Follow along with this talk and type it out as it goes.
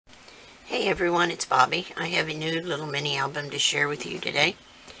Hey everyone, it's Bobby. I have a new little mini album to share with you today.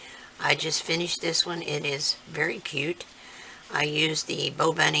 I just finished this one. It is very cute. I used the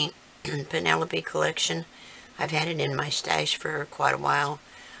Bow Bunny Penelope collection. I've had it in my stash for quite a while.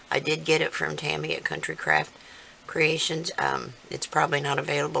 I did get it from Tammy at Country Craft Creations. It's probably not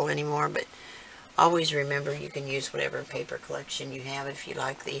available anymore, but always remember you can use whatever paper collection you have. If you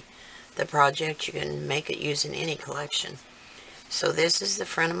like the project, you can make it using any collection. So this is the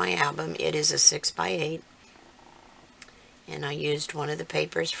front of my album. It is a 6x8, and I used one of the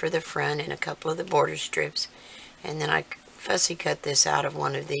papers for the front and a couple of the border strips, and then I fussy cut this out of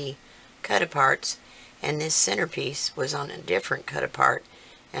one of the cut-aparts, and this centerpiece was on a different cut-apart,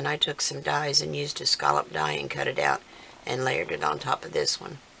 and I took some dies and used a scallop die and cut it out and layered it on top of this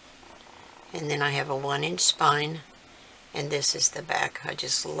one. And then I have a 1-inch spine, and this is the back. I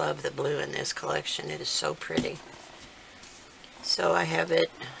just love the blue in this collection. It is so pretty. So I have it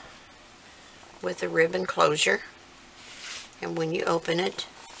with a ribbon closure, and when you open it,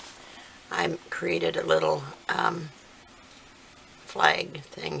 I created a little flag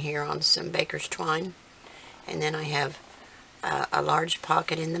thing here on some baker's twine, and then I have a large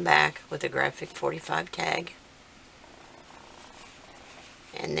pocket in the back with a graphic 45 tag,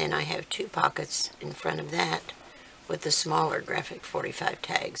 and then I have two pockets in front of that with the smaller graphic 45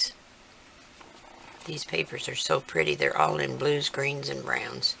 tags. These papers are so pretty. They're all in blues, greens, and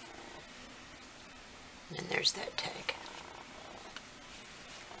browns. And there's that tag.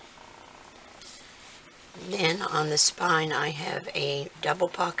 Then on the spine I have a double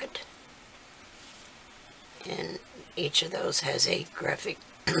pocket, and each of those has a graphic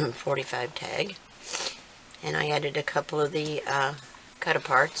 45 tag. And I added a couple of the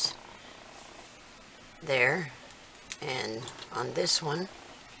cut-aparts there. And on this one,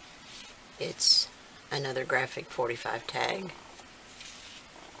 it's another graphic 45 tag.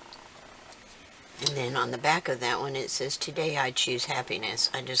 And then on the back of that one it says, "Today I choose happiness."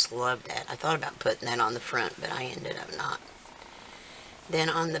 I just love that. I thought about putting that on the front, but I ended up not. Then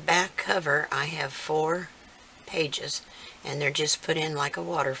on the back cover I have 4 pages, and they're just put in like a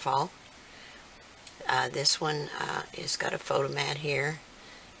waterfall. This one has got a photo mat here.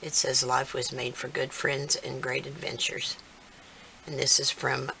 It says, "Life was made for good friends and great adventures." And this is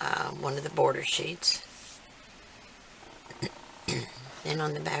from one of the border sheets. Then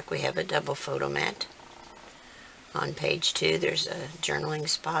on the back we have a double photo mat. On page 2 there's a journaling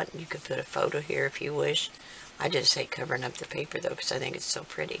spot. You could put a photo here if you wish. I just hate covering up the paper though because I think it's so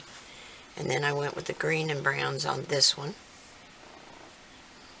pretty. And then I went with the green and browns on this one.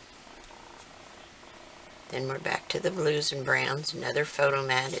 Then we're back to the blues and browns. Another photo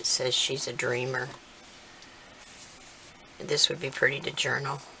mat. It says, "She's a dreamer." This would be pretty to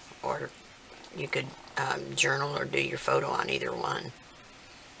journal, or you could journal or do your photo on either one.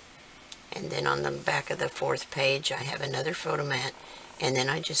 And then on the back of the 4th page I have another photo mat, and then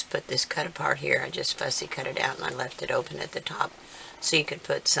I just put this cut apart here. I just fussy cut it out and I left it open at the top so you could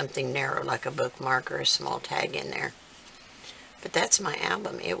put something narrow like a bookmark or a small tag in there. But that's my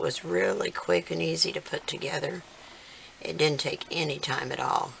album. It was really quick and easy to put together. It didn't take any time at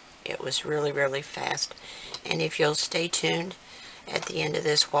all. It was really, really fast. And if you'll stay tuned at the end of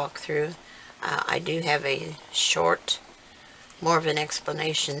this walkthrough, I do have a short, more of an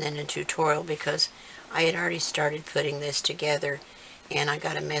explanation than a tutorial, because I had already started putting this together, and I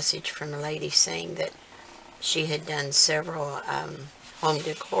got a message from a lady saying that she had done several home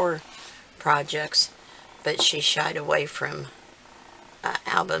decor projects, but she shied away from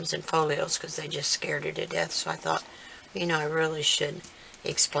albums and folios because they just scared her to death. So I thought, you know, I really should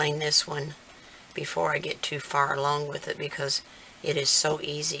explain this one before I get too far along with it, because it is so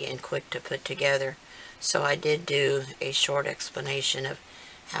easy and quick to put together. So I did do a short explanation of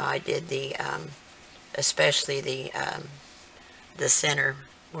how I did the especially the center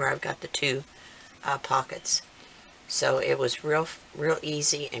where I've got the 2 pockets. So it was real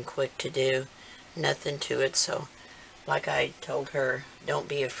easy and quick to do. Nothing to it. So like I told her, don't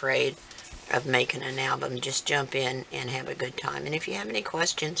be afraid of making an album. Just jump in and have a good time. And if you have any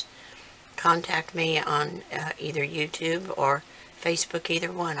questions, contact me on either YouTube or Facebook,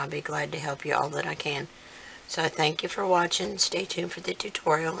 either one. I'll be glad to help you all that I can. So I thank you for watching. Stay tuned for the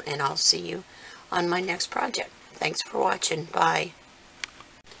tutorial, and I'll see you on my next project. Thanks for watching. Bye.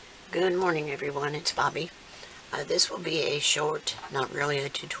 Good morning, everyone. It's Bobby. This will be a short, not really a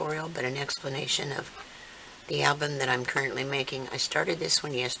tutorial, but an explanation of the album that I'm currently making. I started this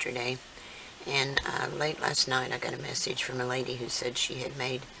one yesterday, and late last night I got a message from a lady who said she had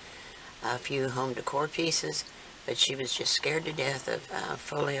made a few home decor pieces, but she was just scared to death of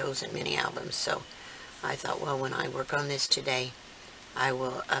folios and mini albums. So I thought, well, when I work on this today, I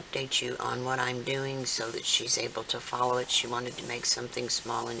will update you on what I'm doing so that she's able to follow it. She wanted to make something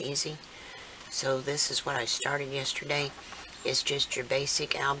small and easy. So this is what I started yesterday. It's just your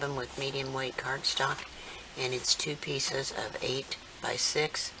basic album with medium weight cardstock, and it's 2 pieces of 8 by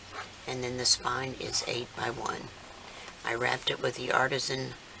 6, and then the spine is 8 by 1. I wrapped it with the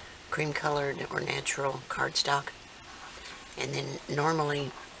Artisan cream colored or natural cardstock, and then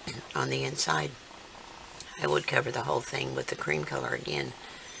normally on the inside I would cover the whole thing with the cream color again,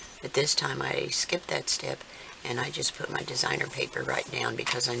 but this time I skipped that step and I just put my designer paper right down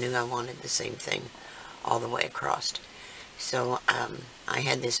because I knew I wanted the same thing all the way across. So I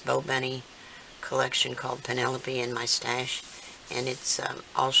had this Bow Bunny collection called Penelope in my stash, and it's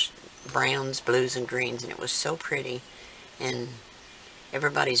all browns, blues, and greens, and it was so pretty, and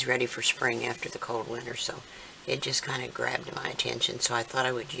everybody's ready for spring after the cold winter, so it just kind of grabbed my attention, so I thought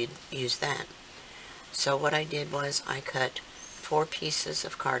I would use that. So what I did was I cut 4 pieces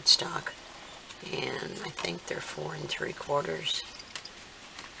of cardstock, and I think they're 4 3/4.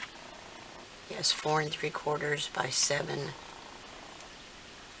 Yes, 4 3/4 by 7.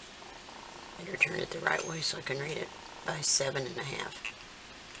 Better turn it the right way so I can read it. By 7.5.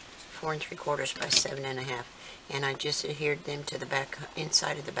 4 3/4 by 7.5. And I just adhered them to the back,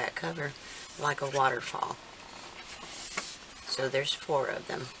 inside of the back cover, like a waterfall. So there's 4 of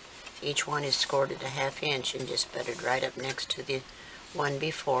them. Each one is scored at a 1/2 inch and just butted right up next to the one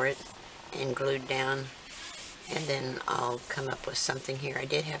before it and glued down. And then I'll come up with something here. I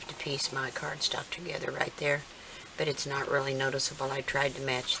did have to piece my cardstock together right there, but it's not really noticeable. I tried to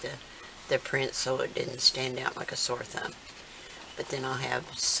match the print so it didn't stand out like a sore thumb. But then I'll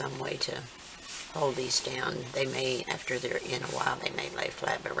have some way to hold these down. They may, after they're in a while, they may lay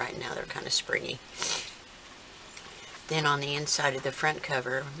flat, but right now they're kind of springy. Then on the inside of the front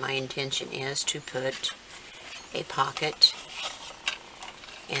cover, my intention is to put a pocket,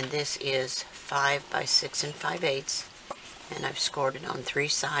 and this is 5 by 6 5/8, and I've scored it on 3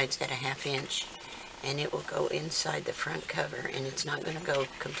 sides at a 1/2 inch, and it will go inside the front cover, and it's not going to go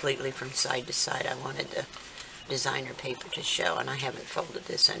completely from side to side. I wanted the designer paper to show, and I haven't folded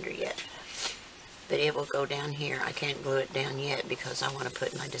this under yet, but it will go down here. I can't glue it down yet because I want to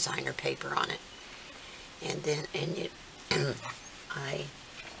put my designer paper on it. And then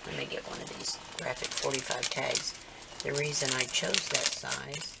let me get one of these graphic 45 tags. The reason I chose that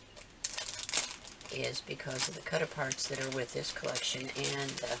size is because of the cut-aparts that are with this collection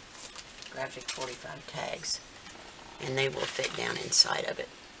and the graphic 45 tags, and they will fit down inside of it.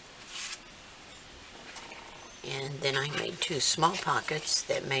 And then I made 2 small pockets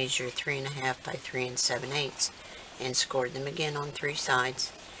that measure 3.5 by 3 7/8 and scored them again on 3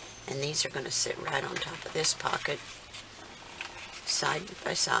 sides, and these are going to sit right on top of this pocket, side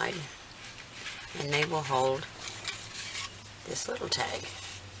by side, and they will hold this little tag,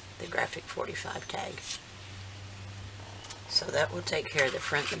 the graphic 45 tag. So that will take care of the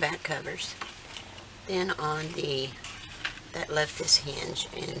front and back covers. Then on that left this hinge,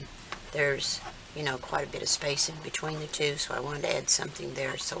 and there's, you know, quite a bit of space in between the two, so I wanted to add something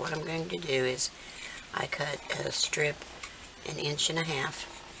there. So what I'm going to do is I cut a strip 1.5 inches,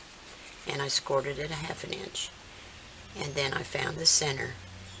 and I scored it at a 1/2 inch. And then I found the center,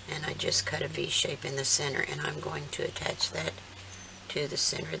 and I just cut a V shape in the center, and I'm going to attach that to the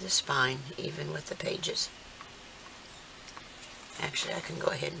center of the spine, even with the pages. Actually, I can go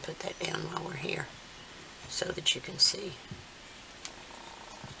ahead and put that down while we're here so that you can see.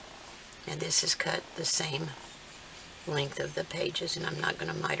 And this is cut the same length of the pages, and I'm not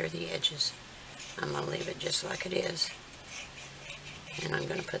going to miter the edges. I'm going to leave it just like it is. And I'm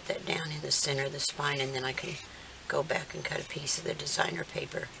going to put that down in the center of the spine, and then I can go back and cut a piece of the designer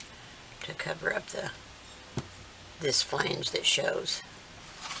paper to cover up this flange that shows.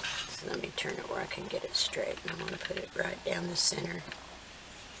 So let me turn it where I can get it straight, and I'm going to put it right down the center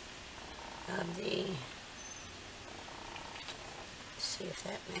of the, see if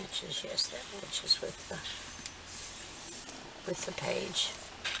that matches. Yes, that matches with the page.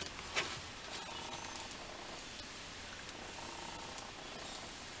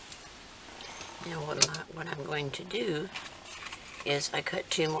 Now what I'm going to do is I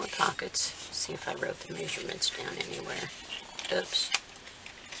cut 2 more pockets. See if I wrote the measurements down anywhere. Oops,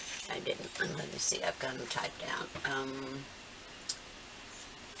 I didn't. Let me see, I've got them typed out.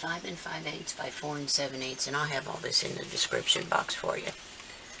 5 5/8 by 4 7/8, and I'll have all this in the description box for you.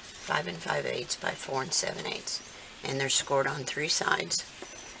 5 5/8 by 4 7/8, and they're scored on 3 sides.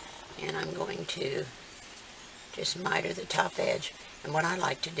 And I'm going to just miter the top edge. And what I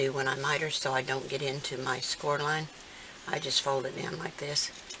like to do when I miter, so I don't get into my score line, I just fold it down like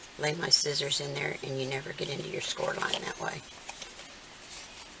this, lay my scissors in there, and you never get into your score line that way.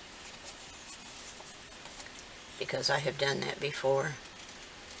 because I have done that before,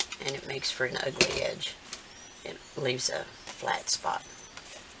 and it makes for an ugly edge. It leaves a flat spot,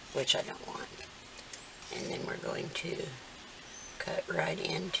 which I don't want. And then we're going to cut right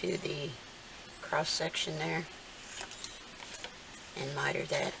into the cross section there and miter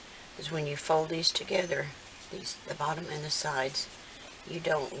that, because when you fold these together, the bottom and the sides, you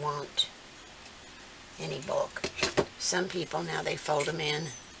don't want any bulk. Some people now, they fold them in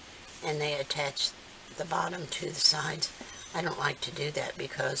and they attach the bottom to the sides. I don't like to do that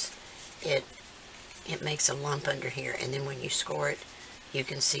because it makes a lump under here, and then when you score it, you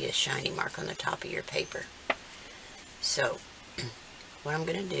can see a shiny mark on the top of your paper. So what I'm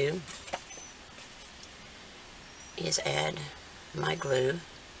going to do is add my glue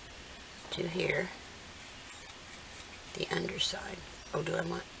to here, the underside. Oh, do I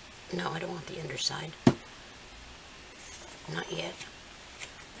want, no, I don't want the underside. Not yet.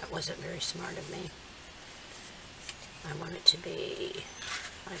 That wasn't very smart of me. I want it to be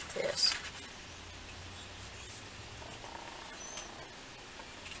like this.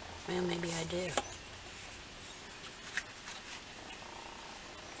 Well, maybe I do.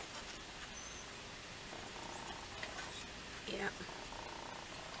 Yeah.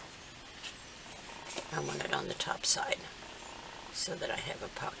 I want it on the top side so that I have a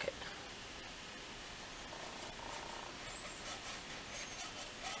pocket.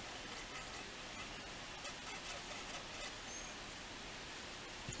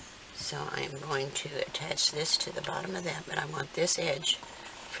 So I am going to attach this to the bottom of that, but I want this edge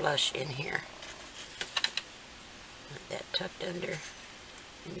flush in here. Let that tucked under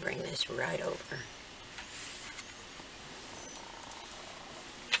and bring this right over.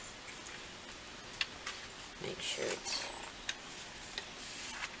 Make sure it's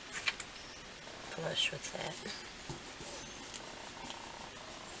flush with that.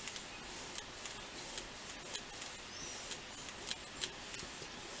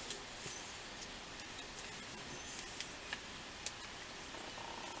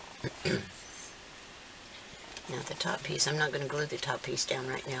 Now the top piece, I'm not going to glue the top piece down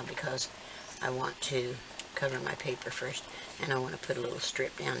right now because I want to cover my paper first, and I want to put a little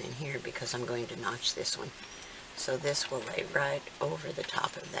strip down in here because I'm going to notch this one. So this will lay right over the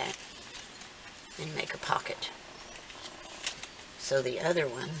top of that and make a pocket. So the other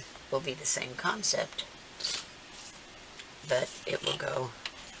one will be the same concept, but it will go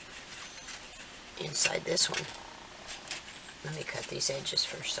inside this one. Let me cut these edges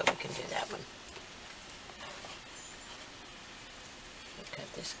first so we can do that one. I'll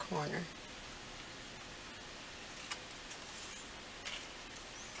cut this corner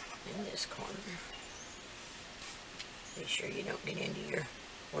and this corner. Be sure you don't get into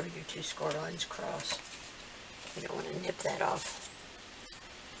where your two score lines cross. You don't want to nip that off.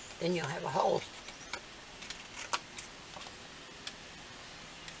 Then you'll have a hole.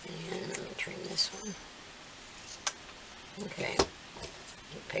 And let me trim this one. Okay,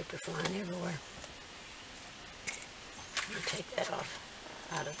 paper flying everywhere. Let me take that off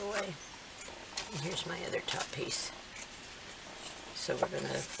out of the way. And here's my other top piece. So we're going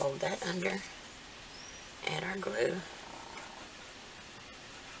to fold that under, add our glue.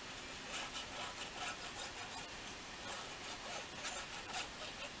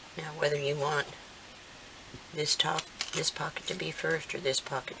 Now whether you want this pocket to be first or this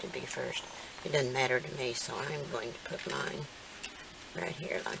pocket to be first, it doesn't matter to me, so I'm going to put mine right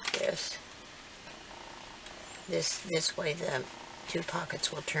here like this. This way the two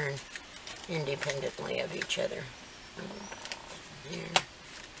pockets will turn independently of each other. Here.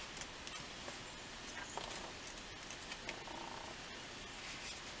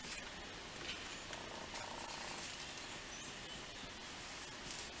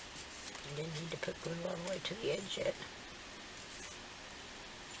 I didn't need to put glue all the way to the edge yet.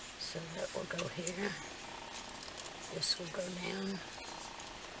 So that will go here. This will go down.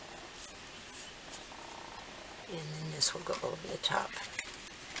 And then this will go over the top.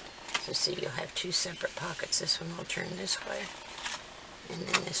 So see, you'll have two separate pockets. This one will turn this way, and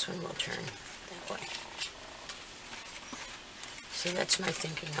then this one will turn that way. So that's my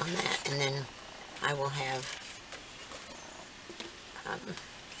thinking on that. And then I will have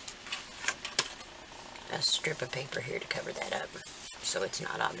a strip of paper here to cover that up, so it's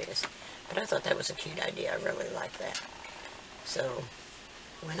not obvious. But I thought that was a cute idea. I really like that. So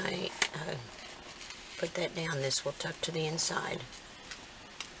when I put that down, this will tuck to the inside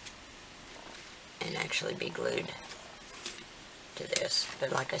and actually be glued to this.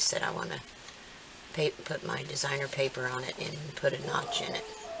 But like I said, I want to put my designer paper on it and put a notch in it.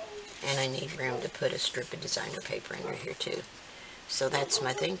 And I need room to put a strip of designer paper under here too. So that's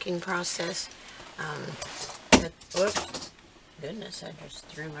my thinking process. Whoops. Goodness, I just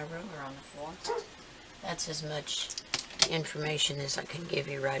threw my ruler on the floor. That's as much information as I can give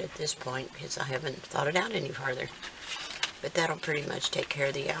you right at this point because I haven't thought it out any farther. But that'll pretty much take care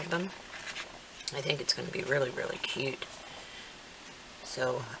of the album. I think it's going to be really, really cute.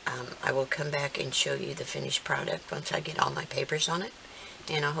 So I will come back and show you the finished product once I get all my papers on it.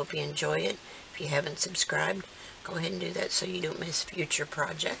 And I hope you enjoy it. If you haven't subscribed, go ahead and do that so you don't miss future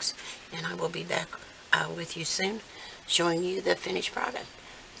projects. And I will be back with you soon, showing you the finished product.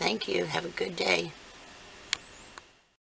 Thank you. Have a good day.